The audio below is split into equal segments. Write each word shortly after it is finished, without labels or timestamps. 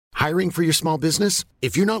Hiring for your small business?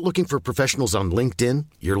 If you're not looking for professionals on LinkedIn,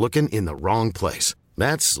 you're looking in the wrong place.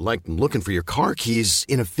 That's like looking for your car keys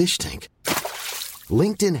in a fish tank.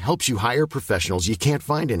 LinkedIn helps you hire professionals you can't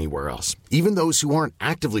find anywhere else, even those who aren't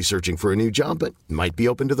actively searching for a new job but might be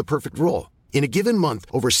open to the perfect role. In a given month,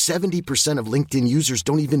 over 70% of LinkedIn users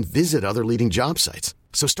don't even visit other leading job sites.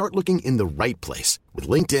 So start looking in the right place. With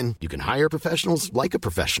LinkedIn, you can hire professionals like a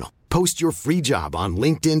professional. Post your free job on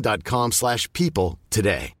linkedin.com/people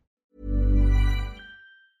today.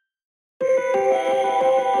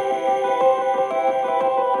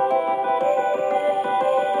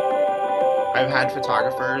 I've had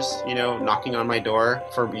photographers, knocking on my door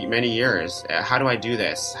for many years. How do I do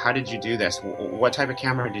this? How did you do this? What type of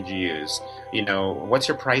camera did you use? What's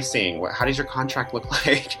your pricing? How does your contract look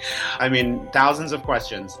like? I mean, thousands of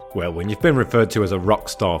questions. Well, when you've been referred to as a rock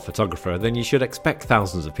star photographer, then you should expect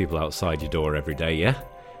thousands of people outside your door every day, yeah?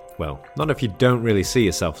 Well, not if you don't really see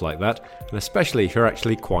yourself like that, and especially if you're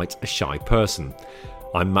actually quite a shy person.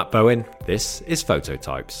 I'm Matt Bowen. This is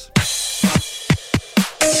Phototypes.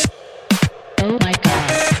 Oh my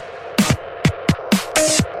god.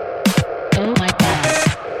 Oh my god.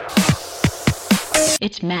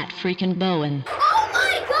 It's Matt freaking Bowen. Oh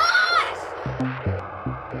my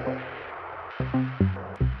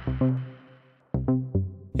gosh!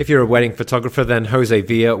 If you're a wedding photographer, then Jose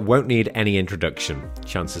Villa won't need any introduction.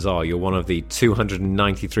 Chances are you're one of the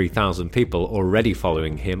 293,000 people already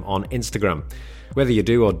following him on Instagram. Whether you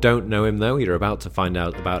do or don't know him though, you're about to find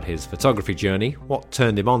out about his photography journey, what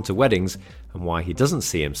turned him on to weddings, and why he doesn't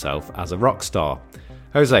see himself as a rock star.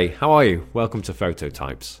 Jose, how are you? Welcome to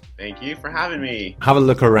Phototypes. Thank you for having me. Have a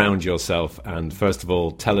look around yourself and first of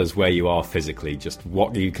all, tell us where you are physically, just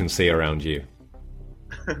what you can see around you.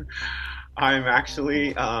 I'm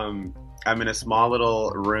actually, I'm in a small little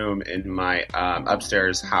room in my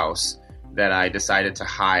upstairs house that I decided to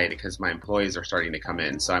hide because my employees are starting to come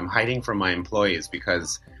in. So I'm hiding from my employees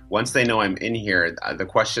because once they know I'm in here, the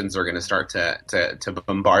questions are going to start to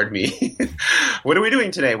bombard me. What are we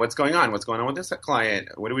doing today? What's going on? What's going on with this client?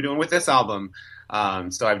 What are we doing with this album?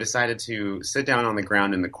 So I've decided to sit down on the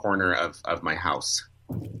ground in the corner of my house.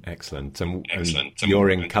 Excellent. And you're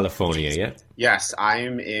in California, yeah? Yes,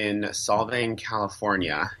 I'm in Solvang,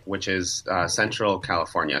 California, which is central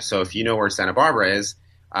California. So if you know where Santa Barbara is,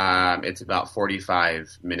 it's about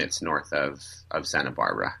 45 minutes north of Santa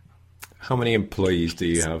Barbara. How many employees do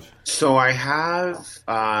you have? So I have,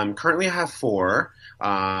 currently I have four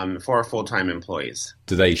full-time employees.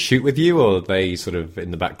 Do they shoot with you or are they sort of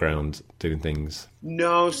in the background doing things?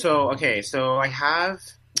 No, so I have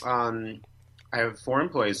four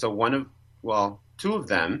employees. So two of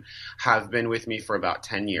them have been with me for about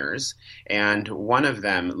 10 years. And one of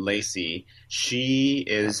them, Lacey, she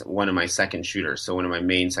is one of my second shooters, so one of my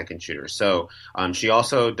main second shooters. So she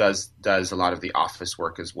also does a lot of the office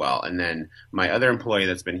work as well. And then my other employee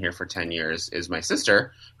that's been here for 10 years is my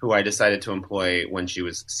sister, who I decided to employ when she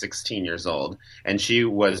was 16 years old. And she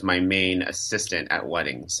was my main assistant at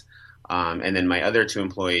weddings. And then my other two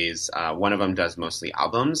employees, one of them does mostly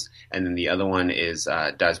albums, and then the other one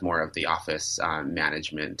does more of the office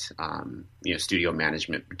management, studio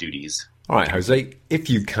management duties. All right, Jose, if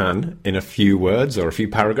you can, in a few words or a few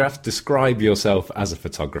paragraphs, describe yourself as a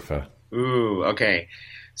photographer. Ooh, okay.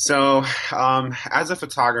 So as a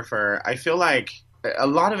photographer, I feel like a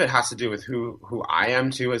lot of it has to do with who I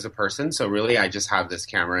am too as a person. So really, I just have this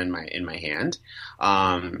camera in my hand,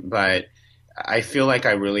 but I feel like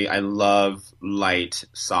I love light,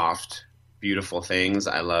 soft, beautiful things.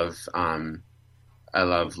 I love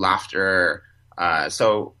laughter.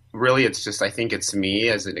 So really, it's just, I think it's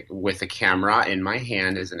me with a camera in my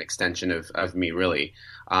hand as an extension of me, really.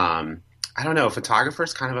 I don't know. Photographer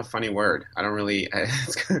is kind of a funny word. I don't really,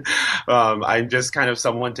 I'm just kind of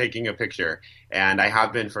someone taking a picture, and I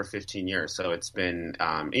have been for 15 years. So it's been,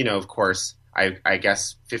 of course, I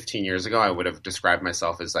guess 15 years ago, I would have described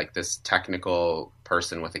myself as like this technical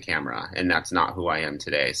person with a camera, and that's not who I am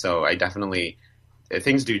today. So I definitely,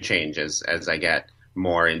 things do change as I get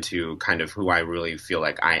more into kind of who I really feel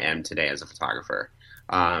like I am today as a photographer.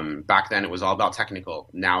 Back then it was all about technical.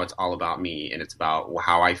 Now it's all about me, and it's about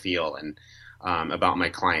how I feel and about my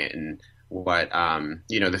client and what,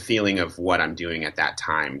 the feeling of what I'm doing at that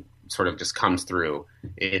time sort of just comes through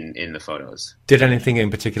in the photos. Did anything in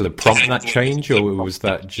particular prompt that change, or was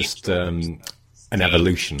that just an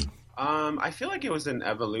evolution? I feel like it was an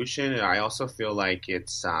evolution, and I also feel like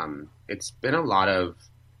it's been a lot of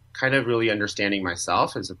kind of really understanding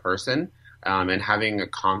myself as a person, and having a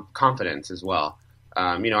confidence as well.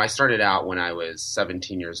 I started out when I was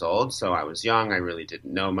 17 years old, so I was young. I really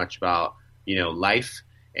didn't know much about, life.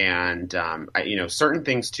 And certain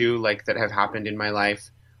things too, like that have happened in my life,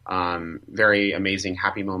 very amazing,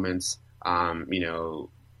 happy moments,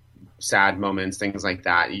 sad moments, things like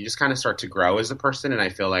that. You just kind of start to grow as a person, and I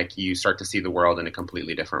feel like you start to see the world in a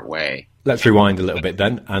completely different way. Let's rewind a little bit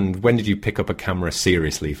then. And when did you pick up a camera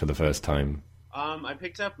seriously for the first time? I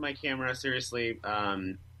picked up my camera seriously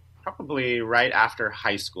probably right after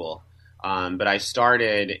high school. But I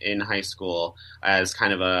started in high school as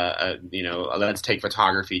kind of a let's take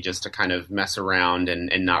photography just to kind of mess around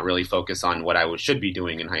and not really focus on what I should be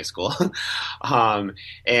doing in high school.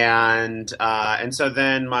 And so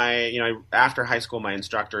then after high school, my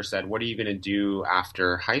instructor said, "What are you going to do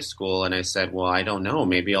after high school?" And I said, "Well, I don't know.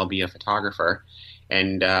 Maybe I'll be a photographer."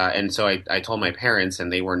 And so I told my parents,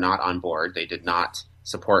 and they were not on board. They did not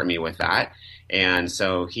support me with that. And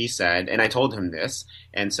so he said, and I told him this,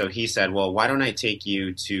 and so he said, "Well, why don't I take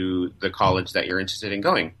you to the college that you're interested in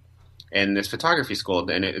going, in this photography school?"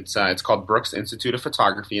 And it's called Brooks Institute of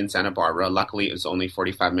Photography in Santa Barbara. Luckily, it was only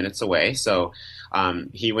 45 minutes away. So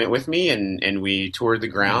he went with me, and we toured the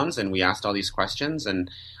grounds, and we asked all these questions, and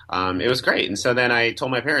it was great. And so then I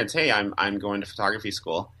told my parents, "Hey, I'm going to photography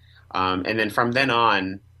school." And then from then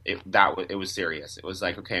on, it was serious. It was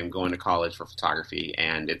like, okay, I'm going to college for photography,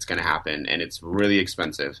 and it's going to happen, and it's really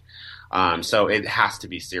expensive. So it has to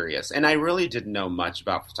be serious. And I really didn't know much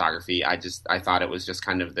about photography. I thought it was just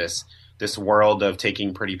kind of this world of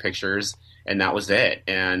taking pretty pictures, and that was it.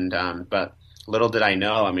 And but little did I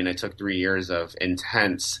know, I mean, I took 3 years of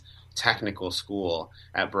intense technical school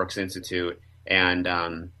at Brooks Institute. And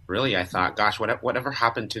really, I thought, gosh, whatever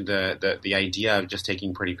happened to the idea of just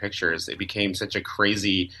taking pretty pictures? It became such a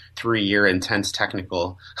crazy 3-year intense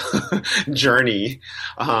technical journey.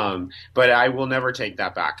 But I will never take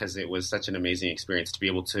that back, because it was such an amazing experience to be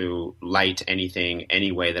able to light anything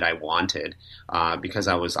any way that I wanted, because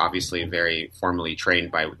I was obviously very formally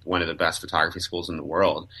trained by one of the best photography schools in the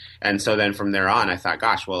world. And so then from there on, I thought,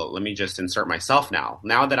 gosh, well, let me just insert myself now.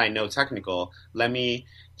 Now that I know technical, let me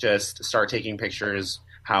just start taking pictures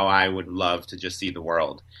how I would love to just see the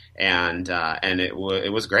world. And it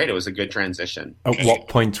was great. It was a good transition. At what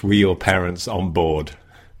point were your parents on board?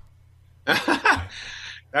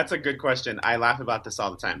 That's a good question. I laugh about this all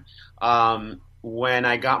the time. When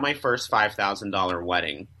I got my first $5,000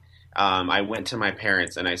 wedding, I went to my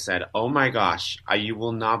parents and I said, "Oh my gosh, you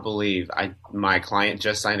will not believe my client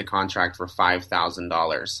just signed a contract for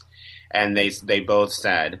 $5,000. And they both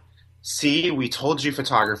said, "See, we told you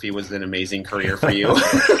photography was an amazing career for you."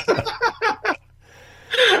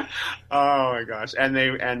 Oh my gosh.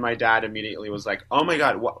 And my dad immediately was like, "Oh my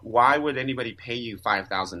God, why would anybody pay you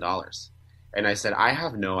 $5,000? And I said, "I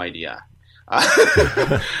have no idea."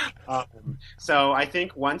 So I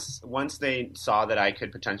think once they saw that I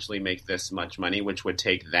could potentially make this much money, which would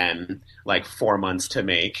take them like 4 months to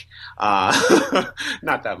make,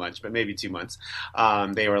 not that much, but maybe 2 months,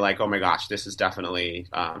 they were like, "Oh my gosh, this is definitely,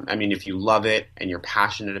 I mean, if you love it and you're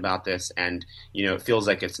passionate about this, and it feels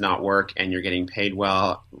like it's not work and you're getting paid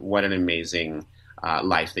well, what an amazing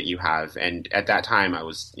life that you have." And at that time I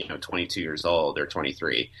was 22 years old, or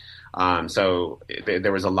 23. So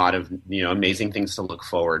there was a lot of, amazing things to look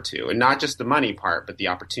forward to, and not just the money part, but the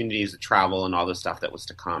opportunities to travel and all the stuff that was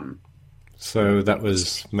to come. So that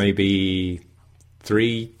was maybe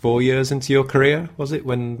 3-4 years into your career, was it,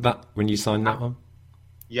 when you signed that one?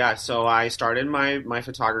 Yeah, so I started my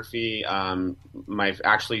photography. I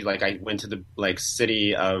went to the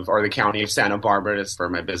city or the county of Santa Barbara for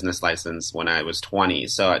my business license when I was 20.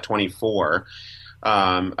 So at 24.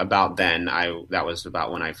 About then, that was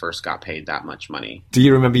about when I first got paid that much money. Do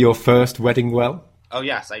you remember your first wedding well? Oh,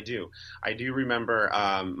 yes, I do. I do remember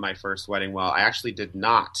my first wedding well. I actually did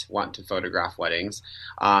not want to photograph weddings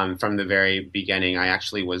from the very beginning. I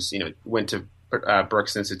actually went to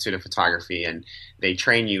Brooks Institute of Photography, and they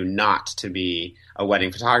train you not to be a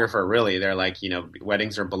wedding photographer. Really, they're like,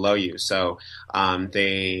 weddings are below you. So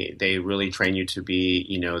they really train you to be,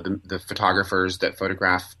 the photographers that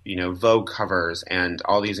photograph, Vogue covers and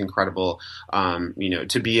all these incredible,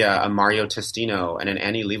 to be a Mario Testino and an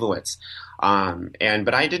Annie Leibovitz.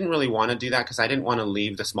 But I didn't really want to do that, because I didn't want to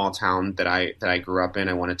leave the small town that I grew up in.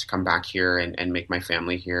 I wanted to come back here and make my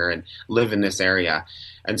family here and live in this area.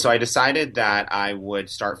 And so I decided that I would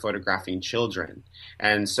start photographing children.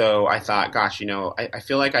 And so I thought, gosh, I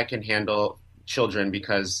feel like I can handle children,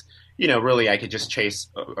 because really I could just chase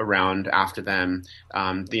around after them.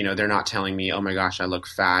 They're not telling me, "Oh my gosh, I look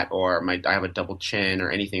fat," or I have a double chin, or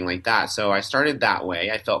anything like that. So I started that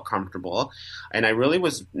way. I felt comfortable, and I really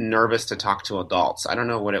was nervous to talk to adults. I don't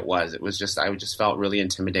know what it was. It was just, I just felt really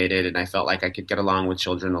intimidated, and I felt like I could get along with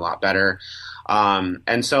children a lot better.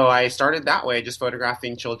 And so I started that way, just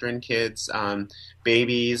photographing children, kids,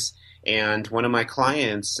 babies. And one of my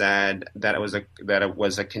clients said that it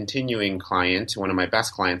was a continuing client. One of my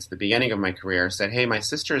best clients at the beginning of my career said, "Hey, my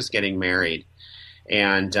sister is getting married,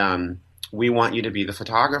 and we want you to be the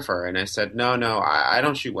photographer." And I said, "No, I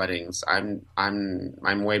don't shoot weddings.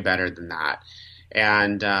 I'm way better than that."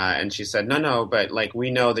 And she said, "No, but like we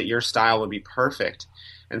know that your style would be perfect."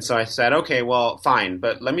 And so I said, "Okay, well, fine,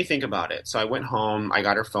 but let me think about it." So I went home, I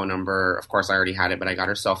got her phone number. Of course, I already had it, but I got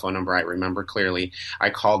her cell phone number. I remember clearly.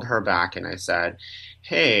 I called her back and I said,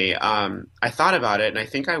 "Hey, I thought about it, and I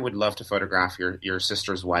think I would love to photograph your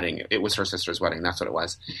sister's wedding." It was her sister's wedding. That's what it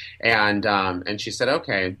was. And she said,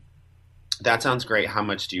 "Okay, that sounds great. How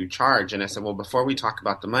much do you charge?" And I said, "Well, before we talk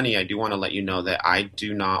about the money, I do want to let you know that I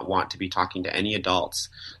do not want to be talking to any adults.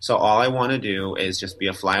 So all I want to do is just be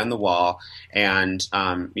a fly on the wall. And,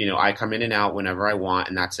 I come in and out whenever I want,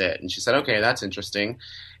 and that's it." And she said, "Okay, that's interesting."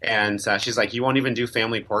 And she's like, "You won't even do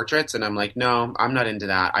family portraits?" And I'm like, "No, I'm not into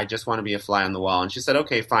that. I just want to be a fly on the wall." And she said,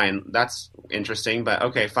 "Okay, fine. That's interesting, but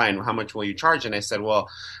okay, fine. How much will you charge?" And I said, "Well,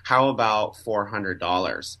 how about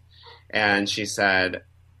 $400? And she said,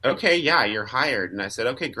 "Okay, yeah, you're hired." And I said,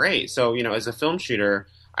 "Okay, great." So, as a film shooter,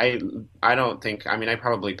 I don't think, I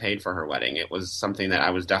probably paid for her wedding. It was something that I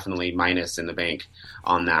was definitely minus in the bank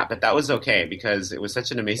on that, but that was okay because it was such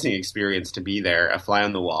an amazing experience to be there, a fly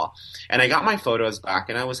on the wall. And I got my photos back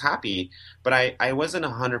and I was happy, but I wasn't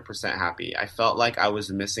 100% happy. I felt like I was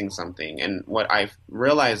missing something. And what I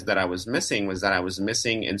realized that I was missing was that I was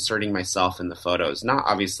missing inserting myself in the photos, not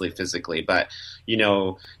obviously physically, but,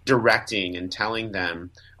 directing and telling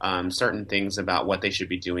them certain things about what they should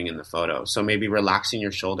be doing in the photo. So maybe relaxing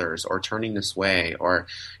your shoulders or turning this way, or,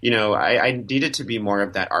 I needed to be more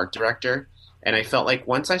of that art director. And I felt like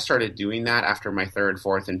once I started doing that after my third,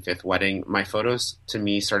 fourth, and fifth wedding, my photos to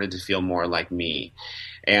me started to feel more like me.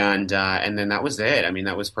 And then that was it.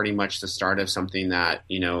 That was pretty much the start of something that,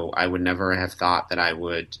 I would never have thought that I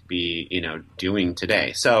would be, doing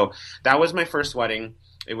today. So that was my first wedding.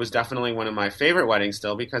 It was definitely one of my favorite weddings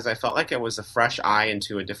still because I felt like it was a fresh eye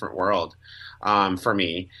into a different world for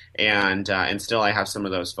me. And still I have some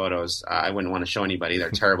of those photos. I wouldn't want to show anybody.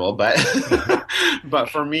 They're terrible. But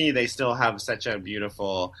but for me, they still have such a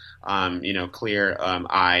beautiful, clear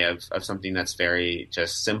eye of something that's very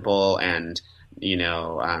just simple and,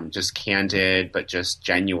 just candid, but just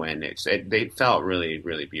genuine. They felt really,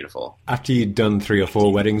 really beautiful. After you'd done 3 or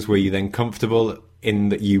 4 weddings, were you then comfortable in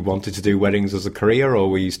that you wanted to do weddings as a career, or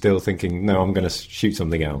were you still thinking, no, I'm going to shoot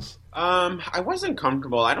something else? I wasn't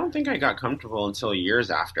comfortable. I don't think I got comfortable until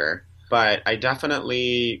years after, but I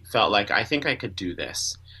definitely felt like I think I could do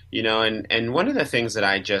this, and one of the things that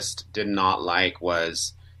I just did not like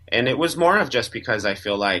was, and it was more of just because I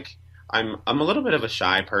feel like I'm a little bit of a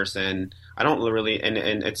shy person. I don't really, and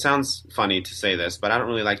it sounds funny to say this, but I don't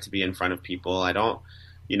really like to be in front of people. I don't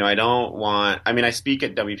want, I speak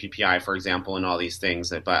at WPPI, for example, and all these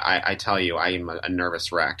things, but I tell you, I am a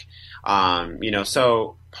nervous wreck.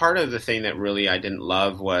 So part of the thing that really I didn't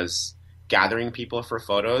love was gathering people for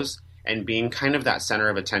photos and being kind of that center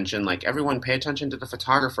of attention, like everyone pay attention to the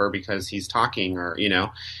photographer because he's talking or,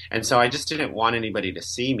 and so I just didn't want anybody to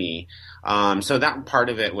see me. So that part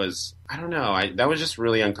of it was, I don't know, that was just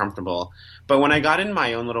really uncomfortable. But when I got in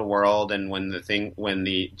my own little world and when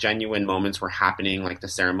the genuine moments were happening, like the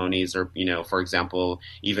ceremonies or, for example,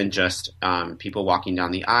 even just people walking down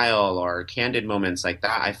the aisle or candid moments like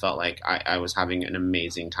that, I felt like I was having an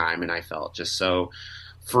amazing time and I felt just so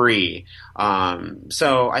free.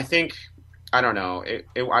 So I think, I don't know,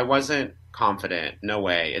 I wasn't confident. No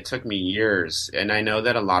way. It took me years. And I know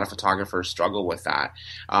that a lot of photographers struggle with that.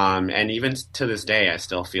 And even to this day, I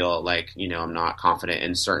still feel like, I'm not confident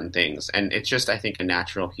in certain things. And it's just, I think, a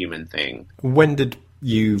natural human thing. When did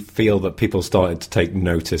you feel that people started to take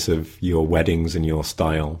notice of your weddings and your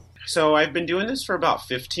style? So I've been doing this for about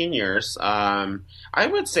 15 years. I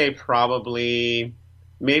would say probably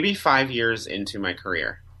maybe 5 years into my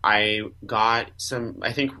career. I got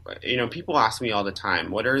I think, people ask me all the time,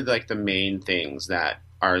 what are like the main things that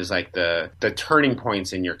are like the turning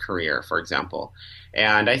points in your career, for example.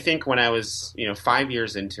 And I think when I was, 5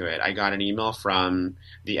 years into it, I got an email from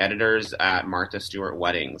the editors at Martha Stewart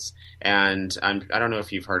Weddings. And I don't know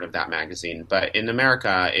if you've heard of that magazine, but in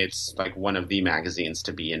America, it's like one of the magazines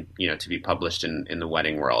to be in, to be published in the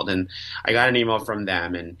wedding world. And I got an email from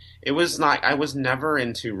them, and it was not, I was never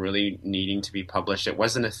into really needing to be published. It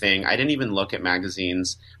wasn't a thing. I didn't even look at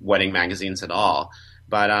magazines, wedding magazines at all.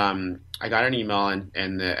 But I got an email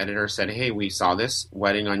and the editor said, "Hey, we saw this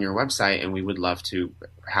wedding on your website and we would love to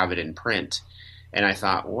have it in print." And I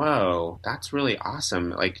thought, whoa, that's really awesome.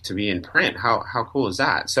 Like to be in print. How cool is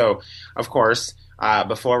that? So, of course,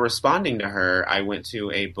 before responding to her, I went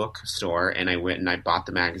to a bookstore and I went and I bought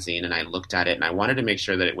the magazine and I looked at it and I wanted to make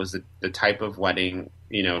sure that it was the type of wedding,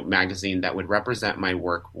 magazine that would represent my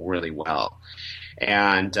work really well.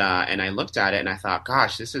 And I looked at it and I thought,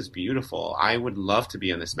 gosh, this is beautiful. I would love to be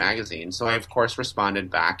in this magazine. So I, of course,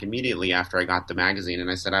 responded back immediately after I got the magazine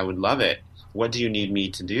and I said, I would love it. What do you need me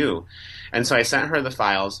to do? And so I sent her the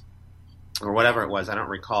files or whatever it was, I don't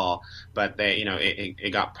recall, but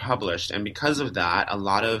it got published. And because of that, a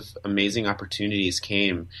lot of amazing opportunities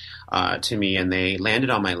came to me and they landed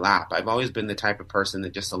on my lap. I've always been the type of person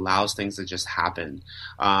that just allows things to just happen.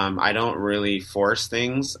 I don't really force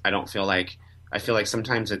things. I feel like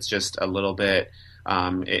sometimes it's just a little bit,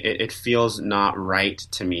 it feels not right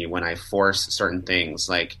to me when I force certain things,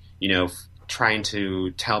 like, trying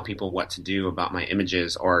to tell people what to do about my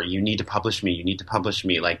images, or you need to publish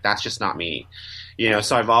me. Like, that's just not me.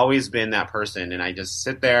 So I've always been that person, and I just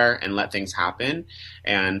sit there and let things happen.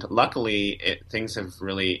 And luckily, things have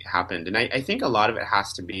really happened. And I think a lot of it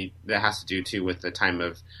has to do too with the time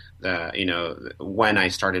of when I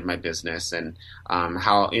started my business and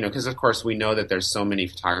how, because of course we know that there's so many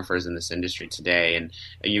photographers in this industry today, and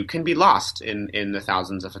you can be lost in the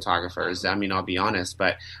thousands of photographers. I mean, I'll be honest,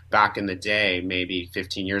 but back in the day, maybe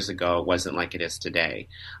 15 years ago, it wasn't like it is today.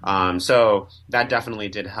 So that definitely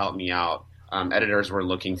did help me out. Editors were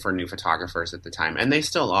looking for new photographers at the time, and they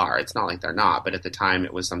still are. It's not like they're not, but at the time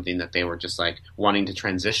it was something that they were just like wanting to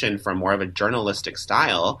transition from more of a journalistic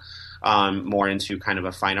style more into kind of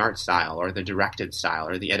a fine art style, or the directed style,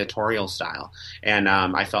 or the editorial style. And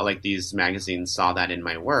I felt like these magazines saw that in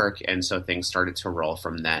my work, and so things started to roll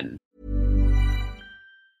from then.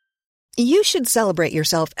 You should celebrate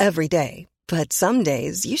yourself every day, but some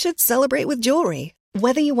days you should celebrate with jewelry.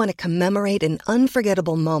 Whether you want to commemorate an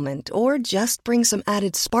unforgettable moment or just bring some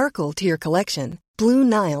added sparkle to your collection, Blue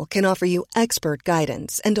Nile can offer you expert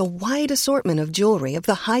guidance and a wide assortment of jewelry of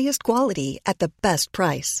the highest quality at the best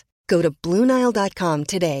price. Go to BlueNile.com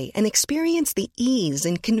today and experience the ease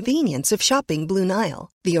and convenience of shopping Blue Nile,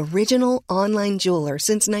 the original online jeweler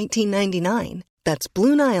since 1999. That's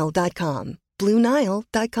BlueNile.com.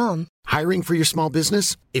 BlueNile.com. Hiring for your small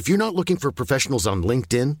business? If you're not looking for professionals on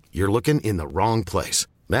LinkedIn, you're looking in the wrong place.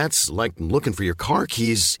 That's like looking for your car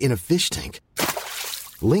keys in a fish tank.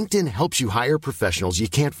 LinkedIn helps you hire professionals you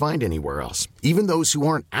can't find anywhere else, even those who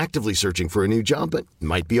aren't actively searching for a new job but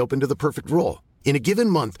might be open to the perfect role. In a given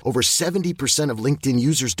month, over 70% of LinkedIn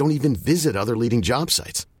users don't even visit other leading job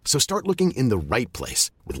sites. So start looking in the right place.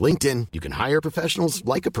 With LinkedIn, you can hire professionals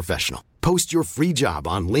like a professional. Post your free job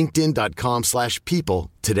on linkedin.com/people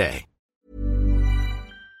today.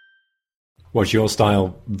 Was your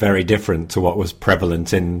style very different to what was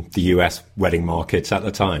prevalent in the US wedding markets at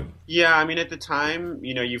the time? Yeah, I mean, at the time,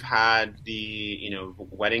 you've had the,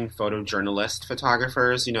 wedding photojournalist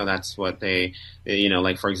photographers, that's what they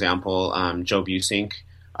like, for example, Joe Busink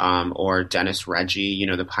or Dennis Reggie,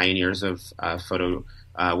 the pioneers of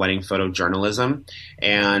wedding photojournalism.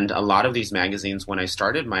 And a lot of these magazines, when I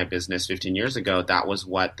started my business 15 years ago, that was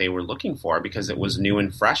what they were looking for because it was new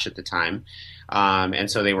and fresh at the time. And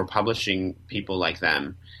so they were publishing people like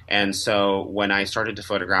them. And so when I started to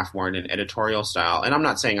photograph more in an editorial style, and I'm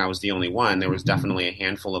not saying I was the only one, there was definitely a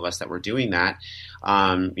handful of us that were doing that.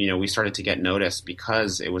 We started to get noticed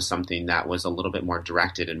because it was something that was a little bit more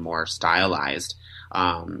directed and more stylized.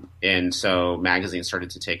 And so magazines started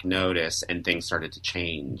to take notice and things started to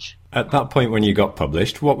change. At that point when you got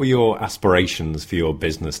published, what were your aspirations for your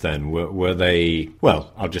business then? Were they,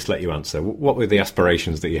 well, I'll just let you answer. What were the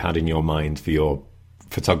aspirations that you had in your mind for your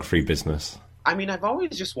photography business? I mean, I've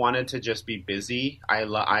always just wanted to just be busy.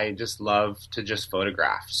 I just love to just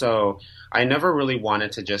photograph. So I never really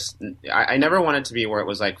wanted to I never wanted to be where it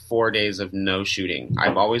was like 4 days of no shooting.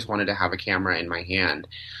 I've always wanted to have a camera in my hand.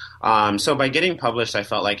 So by getting published, I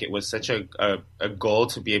felt like it was such a goal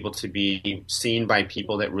to be able to be seen by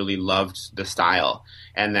people that really loved the style.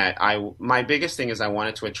 And that my biggest thing is I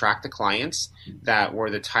wanted to attract the clients that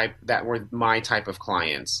were my type of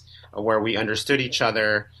clients, where we understood each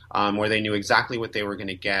other, where they knew exactly what they were going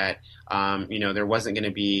to get. There wasn't going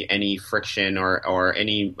to be any friction or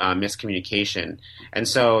any miscommunication. And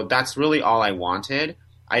so that's really all I wanted.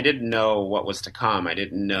 I didn't know what was to come. I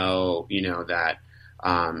didn't know, that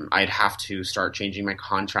I'd have to start changing my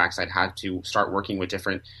contracts. I'd have to start working with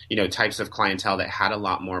different, types of clientele that had a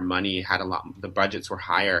lot more money, the budgets were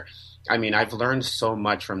higher. I mean, I've learned so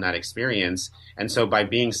much from that experience. And so by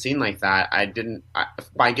being seen like that,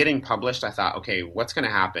 by getting published, I thought, okay, what's going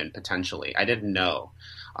to happen potentially? I didn't know.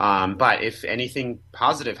 But if anything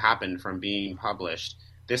positive happened from being published,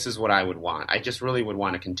 this is what I would want. I just really would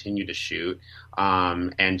want to continue to shoot,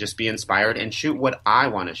 and just be inspired and shoot what I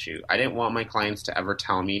want to shoot. I didn't want my clients to ever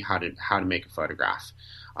tell me how to make a photograph.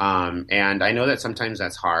 And I know that sometimes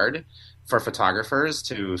that's hard for photographers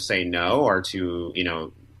to say no, or to,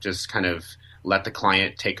 just kind of let the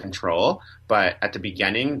client take control. But at the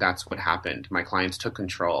beginning, that's what happened. My clients took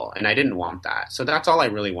control, and I didn't want that. So that's all I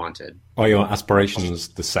really wanted. Are your aspirations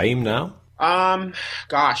the same now?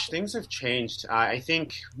 Gosh, things have changed. I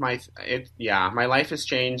think my life has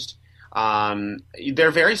changed.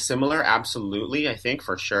 They're very similar, absolutely, I think,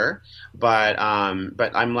 for sure. But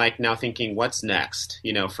I'm like now thinking, what's next,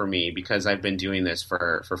 for me, because I've been doing this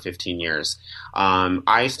for 15 years.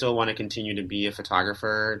 I still want to continue to be a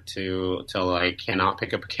photographer till I cannot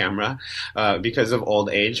pick up a camera, because of old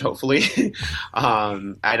age, hopefully.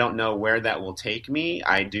 I don't know where that will take me.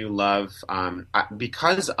 I do love,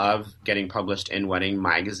 because of getting published in wedding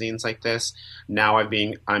magazines like this, now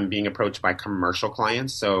I'm being approached by commercial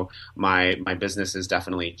clients. So my business is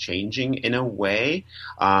definitely changing in a way,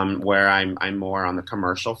 where I'm more on the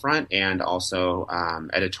commercial front, and also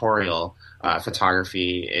editorial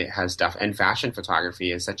photography. And fashion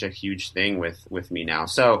photography is such a huge thing with me now.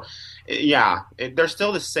 So yeah, they're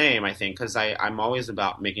still the same, I think, because I'm always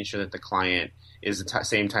about making sure that the client is the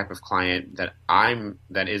same type of client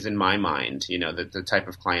that is in my mind, the type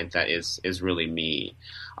of client that is really me.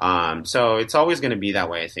 So it's always going to be that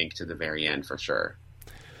way, I think, to the very end, for sure.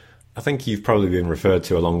 I think you've probably been referred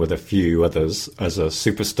to, along with a few others, as a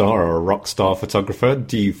superstar or a rock star photographer.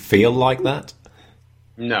 Do you feel like that?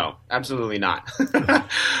 No, absolutely not.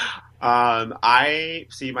 I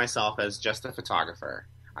see myself as just a photographer.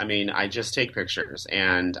 I mean, I just take pictures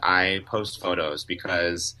and I post photos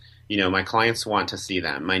because, my clients want to see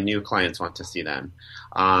them. My new clients want to see them.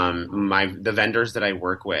 The vendors that I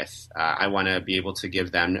work with, I want to be able to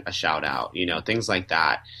give them a shout out, things like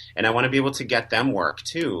that. And I want to be able to get them work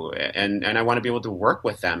too. And I want to be able to work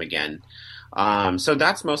with them again. So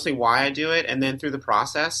that's mostly why I do it. And then through the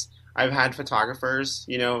process, I've had photographers,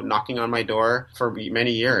 knocking on my door for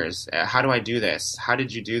many years. How do I do this? How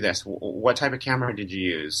did you do this? What type of camera did you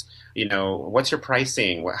use? What's your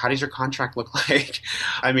pricing? How does your contract look like?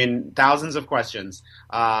 I mean, thousands of questions.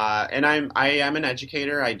 And I am an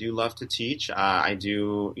educator. I do love to teach. I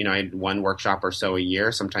do, I one workshop or so a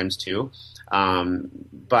year, sometimes two.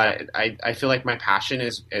 But I feel like my passion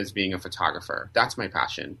is being a photographer. That's my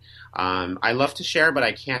passion. I love to share, but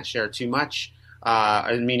I can't share too much.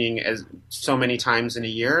 Meaning as so many times in a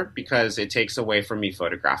year, because it takes away from me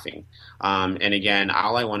photographing. And again,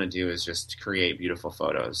 all I want to do is just create beautiful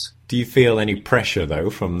photos. Do you feel any pressure, though,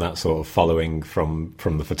 from that sort of following from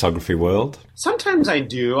the photography world? Sometimes I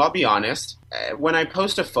do, I'll be honest. When I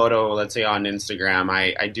post a photo, let's say on Instagram,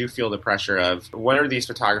 I do feel the pressure of, what are these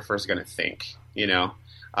photographers going to think?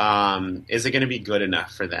 Is it going to be good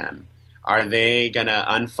enough for them? Are they going to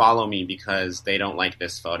unfollow me because they don't like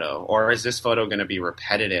this photo? Or is this photo going to be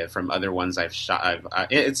repetitive from other ones I've shot?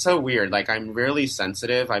 It's so weird. Like, I'm really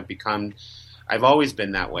sensitive. I've always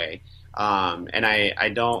been that way. And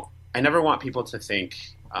I never want people to think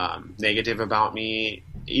negative about me,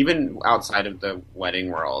 even outside of the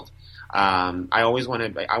wedding world. I want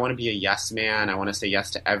to be a yes man. I want to say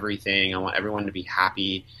yes to everything. I want everyone to be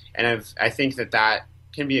happy. And I think that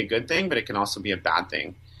can be a good thing, but it can also be a bad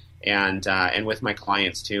thing. And with my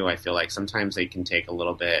clients too, I feel like sometimes they can take a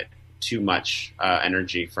little bit too much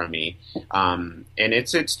energy from me, and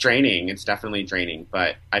it's draining. It's definitely draining.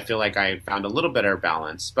 But I feel like I found a little better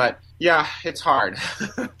balance. But yeah, it's hard.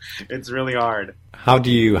 It's really hard. How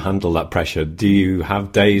do you handle that pressure? Do you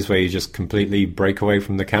have days where you just completely break away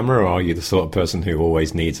from the camera, or are you the sort of person who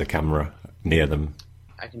always needs a camera near them?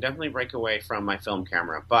 I can definitely break away from my film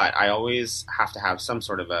camera, but I always have to have some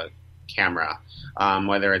sort of a camera,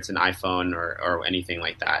 whether it's an iPhone or anything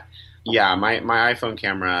like that. Yeah, my iPhone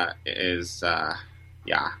camera is, I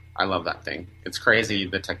love that thing. It's crazy,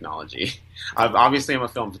 the technology. Obviously, I'm a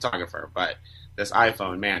film photographer, but this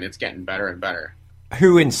iPhone, man, it's getting better and better.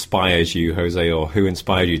 Who inspires you, Jose, or who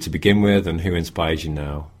inspired you to begin with, and who inspires you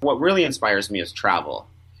now? What really inspires me is travel.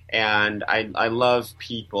 And I love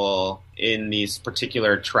people in these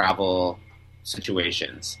particular travel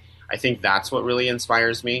situations. I think that's what really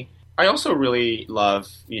inspires me. I also really love,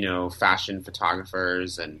 fashion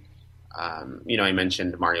photographers, and, I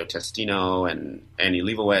mentioned Mario Testino and Annie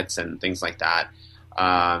Leibovitz and things like that.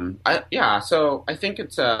 So I think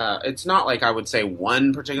it's not like I would say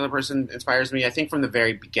one particular person inspires me. I think from the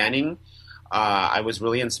very beginning, I was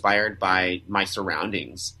really inspired by my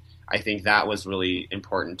surroundings. I think that was really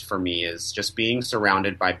important for me, is just being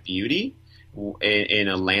surrounded by beauty in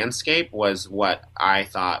a landscape was what I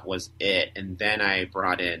thought was it. And then I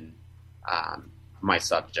brought in my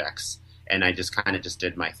subjects, and I just kind of just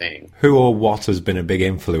did my thing. Who or what has been a big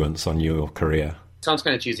influence on your career? Sounds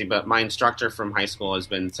kind of cheesy, but my instructor from high school has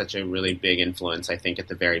been such a really big influence, I think, at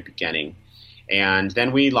the very beginning. And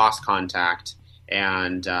then we lost contact,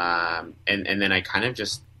 and then I kind of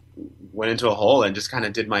just went into a hole and just kind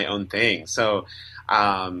of did my own thing. So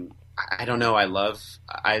I don't know.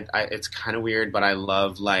 It's kind of weird, but I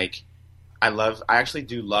actually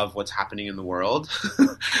do love what's happening in the world.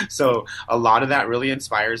 So a lot of that really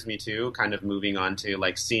inspires me too, kind of moving on to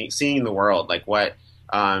like seeing the world, like what,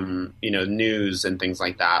 news and things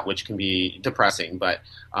like that, which can be depressing, but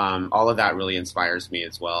all of that really inspires me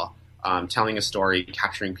as well. Telling a story,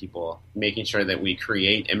 capturing people, making sure that we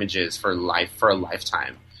create images for a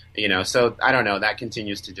lifetime. So I don't know, that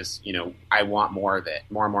continues to just, I want more of it,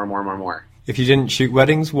 more. If you didn't shoot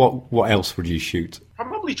weddings, what else would you shoot?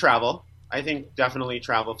 Probably travel. I think definitely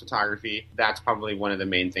travel photography. That's probably one of the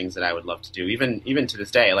main things that I would love to do, even to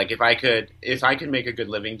this day. Like if I could make a good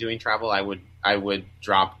living doing travel, I would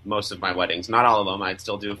drop most of my weddings. Not all of them. I'd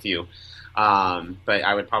still do a few. But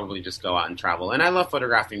I would probably just go out and travel. And I love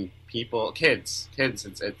photographing people, kids.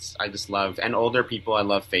 I just love, and older people. I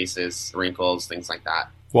love faces, wrinkles, things like that.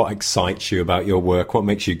 What excites you about your work? What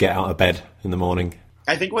makes you get out of bed in the morning?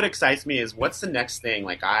 I think what excites me is what's the next thing.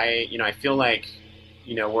 Like I feel like,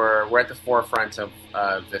 we're at the forefront of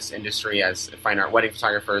this industry as fine art wedding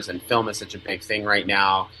photographers, and film is such a big thing right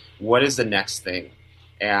now. What is the next thing?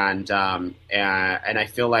 And I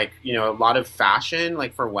feel like, a lot of fashion,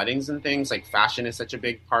 like for weddings and things, like fashion is such a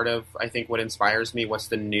big part of, I think, what inspires me. What's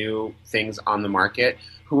the new things on the market?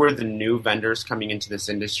 Who are the new vendors coming into this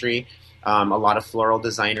industry? A lot of floral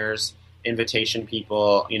designers, invitation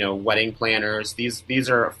people, wedding planners. These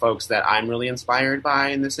are folks that I'm really inspired by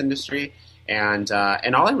in this industry. And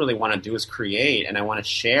all I really want to do is create, and I want to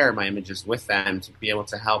share my images with them to be able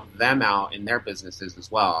to help them out in their businesses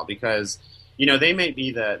as well. Because, they may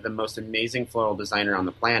be the most amazing floral designer on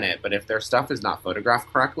the planet, but if their stuff is not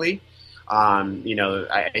photographed correctly,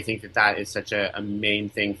 I think that is such a main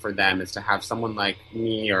thing for them, is to have someone like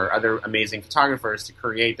me or other amazing photographers to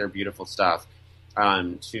create their beautiful stuff,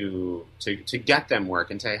 to get them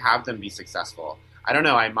work and to have them be successful. I don't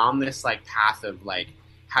know. I'm on this like path of like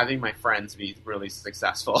having my friends be really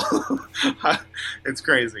successful. It's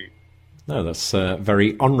crazy. No, that's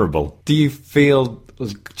very honourable. Do you feel,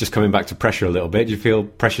 just coming back to pressure a little bit, do you feel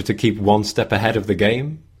pressure to keep one step ahead of the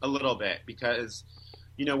game? A little bit, because,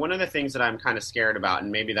 one of the things that I'm kind of scared about,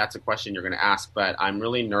 and maybe that's a question you're going to ask, but I'm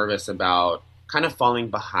really nervous about kind of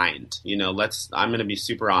falling behind. I'm going to be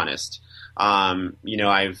super honest. I've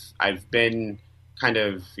been kind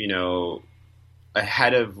of,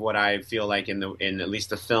 ahead of what I feel like in at least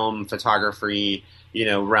the film photography,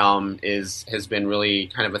 realm has been really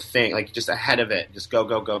kind of a thing, like just ahead of it, just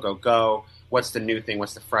go. What's the new thing?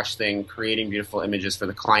 What's the fresh thing? Creating beautiful images for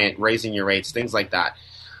the client, raising your rates, things like that.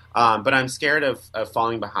 But I'm scared of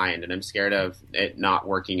falling behind, and I'm scared of it not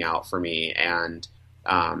working out for me, and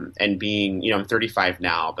being, I'm 35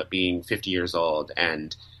 now, but being 50 years old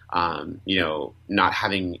and, not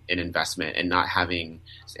having an investment and not having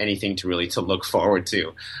anything to look forward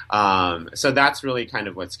to. So that's really kind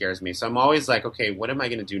of what scares me. So I'm always like, okay, what am I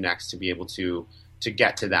going to do next to be able to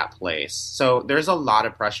get to that place? So there's a lot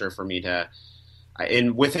of pressure for me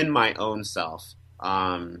within my own self,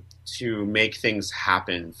 to make things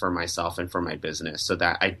happen for myself and for my business so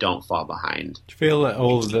that I don't fall behind. Do you feel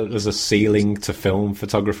that there's a ceiling to film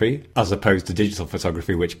photography as opposed to digital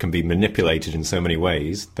photography, which can be manipulated in so many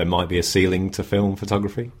ways? There might be a ceiling to film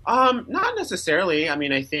photography? Not necessarily. I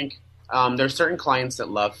mean, I think there's certain clients that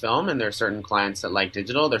love film, and there's certain clients that like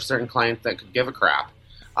digital. There's certain clients that could give a crap.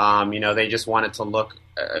 They just want it to look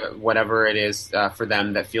whatever it is for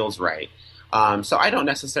them that feels right. So I don't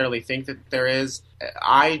necessarily think that there is.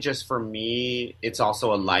 For me, it's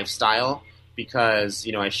also a lifestyle, because,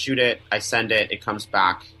 I shoot it, I send it, it comes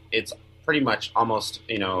back. It's pretty much almost,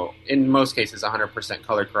 in most cases, 100%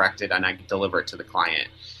 color corrected, and I deliver it to the client.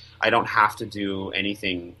 I don't have to do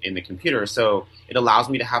anything in the computer. So it allows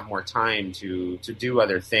me to have more time to do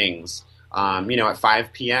other things. At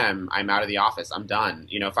 5 p.m., I'm out of the office. I'm done.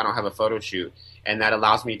 If I don't have a photo shoot. And that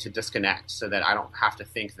allows me to disconnect so that I don't have to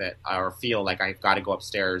think that or feel like I've got to go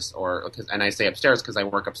upstairs and I say upstairs because I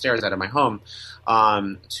work upstairs out of my home,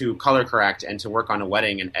 to color correct and to work on a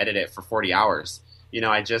wedding and edit it for 40 hours.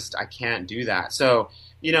 I can't do that. So,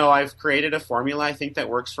 I've created a formula, I think, that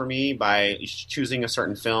works for me by choosing a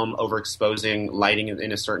certain film, overexposing, lighting it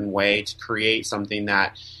in a certain way to create something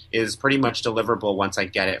that is pretty much deliverable once I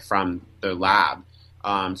get it from the lab,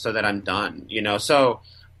 so that I'm done, So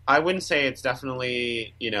I wouldn't say it's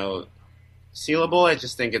definitely, sealable. I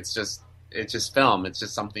just think it's just film. It's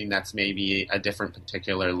just something that's maybe a different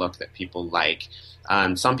particular look that people like.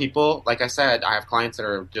 Some people, like I said, I have clients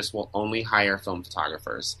that will only hire film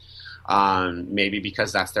photographers. Maybe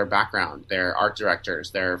because that's their background. They're art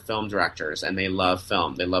directors, they're film directors, and they love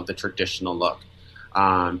film. They love the traditional look.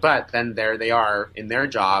 But then there they are in their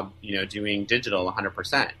job, doing digital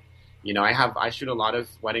 100%. I shoot a lot of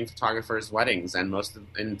wedding photographers' weddings, and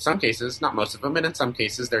in some cases, not most of them, and in some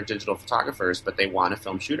cases they're digital photographers, but they want a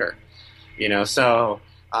film shooter. So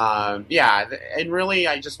and really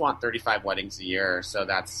I just want 35 weddings a year. So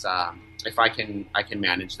that's if I can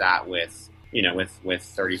manage that with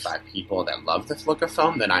 35 people that love the look of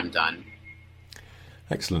film, then I'm done.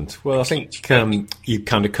 Excellent. Well, I think you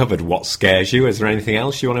kind of covered what scares you. Is there anything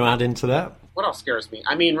else you want to add into that? What else scares me?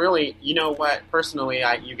 I mean, really, what? Personally,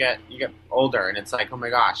 you get older, and it's like, oh my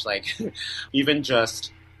gosh, like even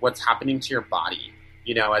just what's happening to your body,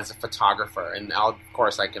 as a photographer. And of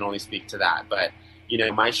course, I can only speak to that, but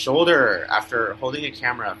my shoulder after holding a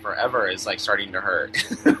camera forever is like starting to hurt.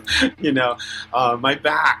 My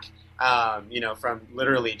back. From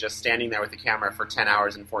literally just standing there with the camera for 10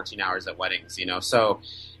 hours and 14 hours at weddings, So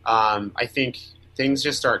I think things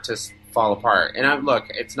just start to fall apart. And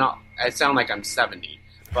I sound like I'm 70,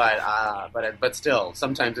 but still,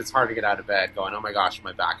 sometimes it's hard to get out of bed going, oh my gosh,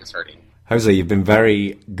 my back is hurting. Jose, you've been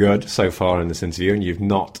very good so far in this interview, and you've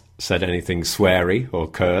not said anything sweary or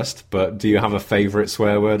cursed, but do you have a favorite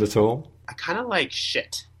swear word at all? I kind of like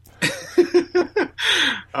shit.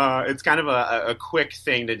 It's kind of a quick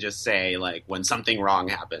thing to just say, like when something wrong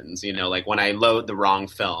happens, like when I load the wrong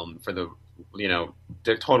film for the,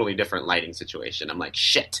 totally different lighting situation, I'm like,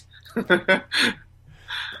 shit.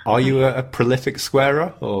 Are you a prolific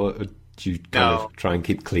swearer, or do you kind of try and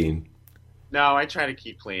keep clean? No, I try to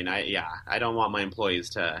keep clean. I don't want my employees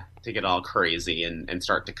to get all crazy and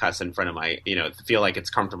start to cuss in front of my, feel like it's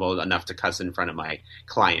comfortable enough to cuss in front of my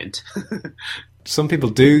client. Some people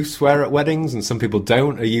do swear at weddings and some people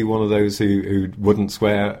don't. Are you one of those who wouldn't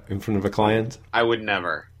swear in front of a client? I would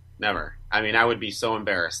never. I mean, I would be so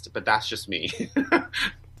embarrassed, but that's just me.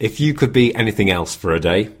 If you could be anything else for a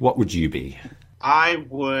day, what would you be? I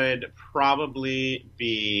would probably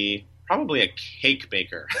be a cake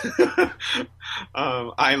baker.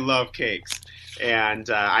 I love cakes, and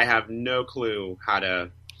I have no clue how to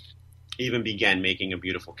even begin making a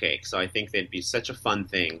beautiful cake. So I think it'd be such a fun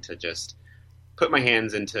thing to just put my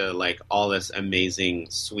hands into like all this amazing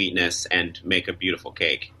sweetness and make a beautiful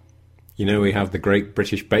cake. We have the Great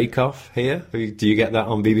British Bake Off here. Do you get that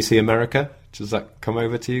on BBC America? Does that come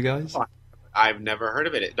over to you guys? I've never heard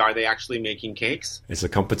of it. Are they actually making cakes? It's a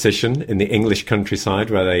competition in the English countryside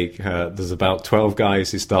where there's about 12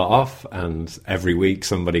 guys who start off, and every week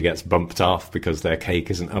somebody gets bumped off because their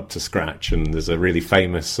cake isn't up to scratch. And there's a really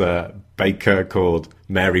famous baker called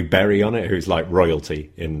Mary Berry on it, who's like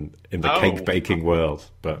royalty in the cake baking world.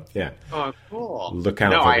 But yeah. Oh, cool. Look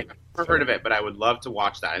out. I've never heard of it, but I would love to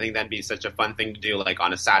watch that. I think that'd be such a fun thing to do, like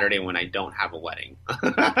on a Saturday when I don't have a wedding.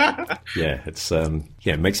 Yeah, it's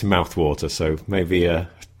it makes your mouth water, so maybe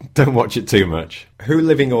don't watch it too much. Who,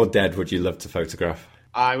 living or dead, would you love to photograph?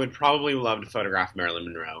 I would probably love to photograph Marilyn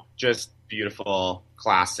Monroe. Just beautiful,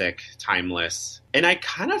 classic, timeless. And I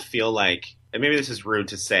kind of feel like, and maybe this is rude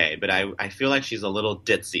to say, but I feel like she's a little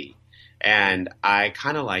ditzy. And I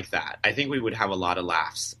kind of like that. I think we would have a lot of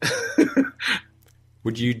laughs.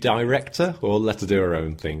 Would you direct her or let her do her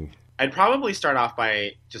own thing? I'd probably start off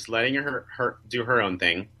by just letting her do her own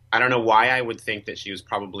thing. I don't know why I would think that she was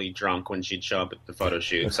probably drunk when she'd show up at the photo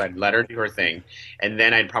shoot. So I'd let her do her thing. And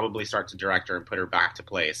then I'd probably start to direct her and put her back to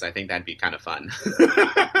place. I think that'd be kind of fun.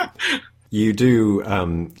 You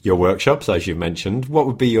do your workshops, as you mentioned. What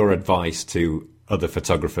would be your advice to other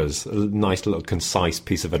photographers? A nice little concise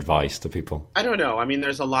piece of advice to people. I don't know. I mean,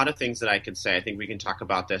 there's a lot of things that I could say. I think we can talk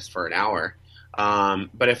about this for an hour.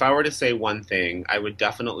 But if I were to say one thing, I would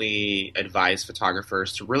definitely advise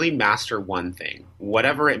photographers to really master one thing,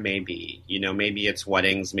 whatever it may be. Maybe it's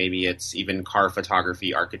weddings, maybe it's even car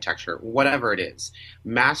photography, architecture, whatever it is.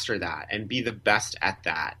 Master that and be the best at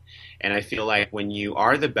that. And I feel like when you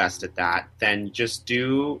are the best at that, then just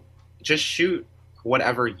shoot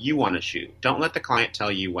whatever you want to shoot. Don't let the client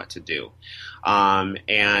tell you what to do.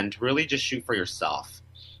 And really just shoot for yourself.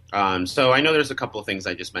 So I know there's a couple of things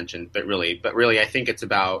I just mentioned, but really, I think it's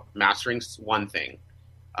about mastering one thing,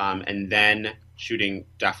 and then shooting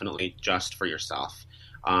definitely just for yourself.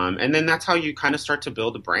 And then that's how you kind of start to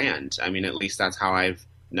build a brand. I mean, at least that's how I've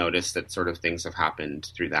noticed that sort of things have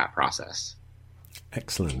happened through that process.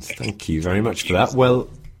 Excellent. Thank you very much for that. Well,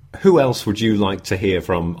 who else would you like to hear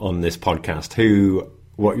from on this podcast?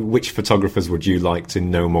 Which photographers would you like to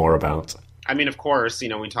know more about? I mean, of course,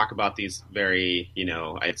 we talk about these very,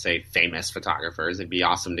 I'd say famous photographers. It'd be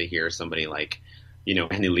awesome to hear somebody like,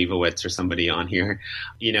 Annie Leibovitz or somebody on here.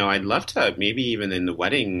 I'd love to, maybe even in the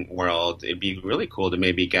wedding world, it'd be really cool to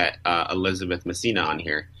maybe get Elizabeth Messina on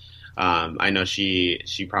here. I know she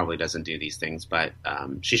probably doesn't do these things, but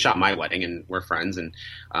she shot my wedding and we're friends, and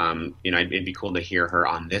it'd be cool to hear her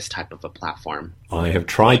on this type of a platform. I have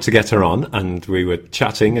tried to get her on, and we were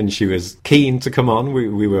chatting, and she was keen to come on.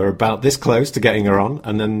 We were about this close to getting her on,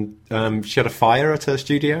 and then she had a fire at her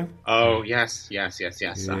studio. Oh, yes. Yeah, so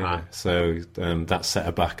that set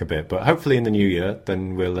her back a bit, but hopefully in the new year,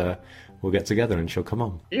 then we'll get together and she'll come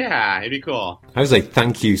on. Yeah, it'd be cool. Jose,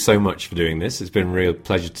 thank you so much for doing this. It's been a real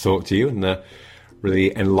pleasure to talk to you, and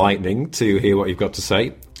really enlightening to hear what you've got to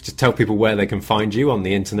say. Just tell people where they can find you on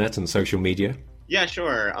the internet and social media. Yeah,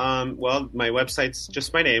 sure. Well, my website's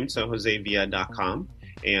just my name, so josevilla.com.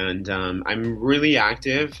 And I'm really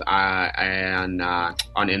active on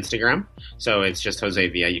Instagram. So it's just Jose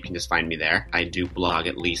Villa. You can just find me there. I do blog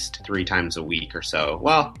at least 3 times a week or so.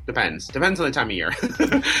 Well, depends. Depends on the time of year.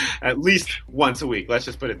 At least once a week. Let's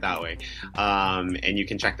just put it that way. And you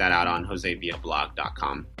can check that out on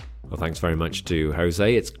josevillablog.com. Well, thanks very much to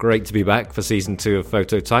Jose. It's great to be back for season 2 of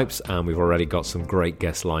Phototypes, and we've already got some great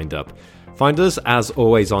guests lined up. Find us, as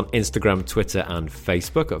always, on Instagram, Twitter, and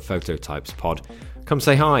Facebook at PhototypesPod. Come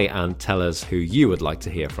say hi and tell us who you would like to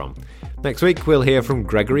hear from. Next week, we'll hear from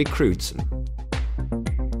Gregory Crewdson.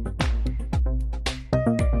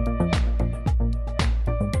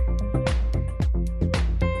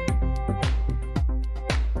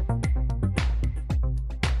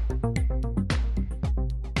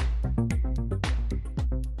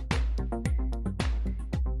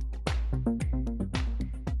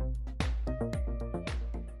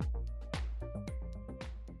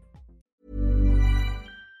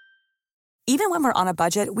 Even when we're on a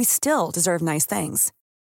budget, we still deserve nice things.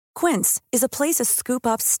 Quince is a place to scoop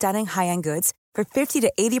up stunning high-end goods for 50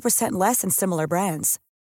 to 80% less than similar brands.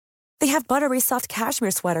 They have buttery soft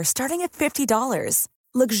cashmere sweaters starting at $50,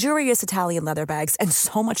 luxurious Italian leather bags, and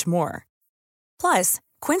so much more. Plus,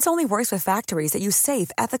 Quince only works with factories that use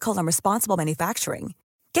safe, ethical, and responsible manufacturing.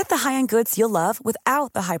 Get the high-end goods you'll love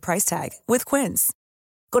without the high price tag with Quince.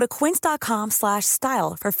 Go to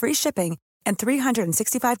quince.com/style for free shipping and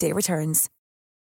 365-day returns.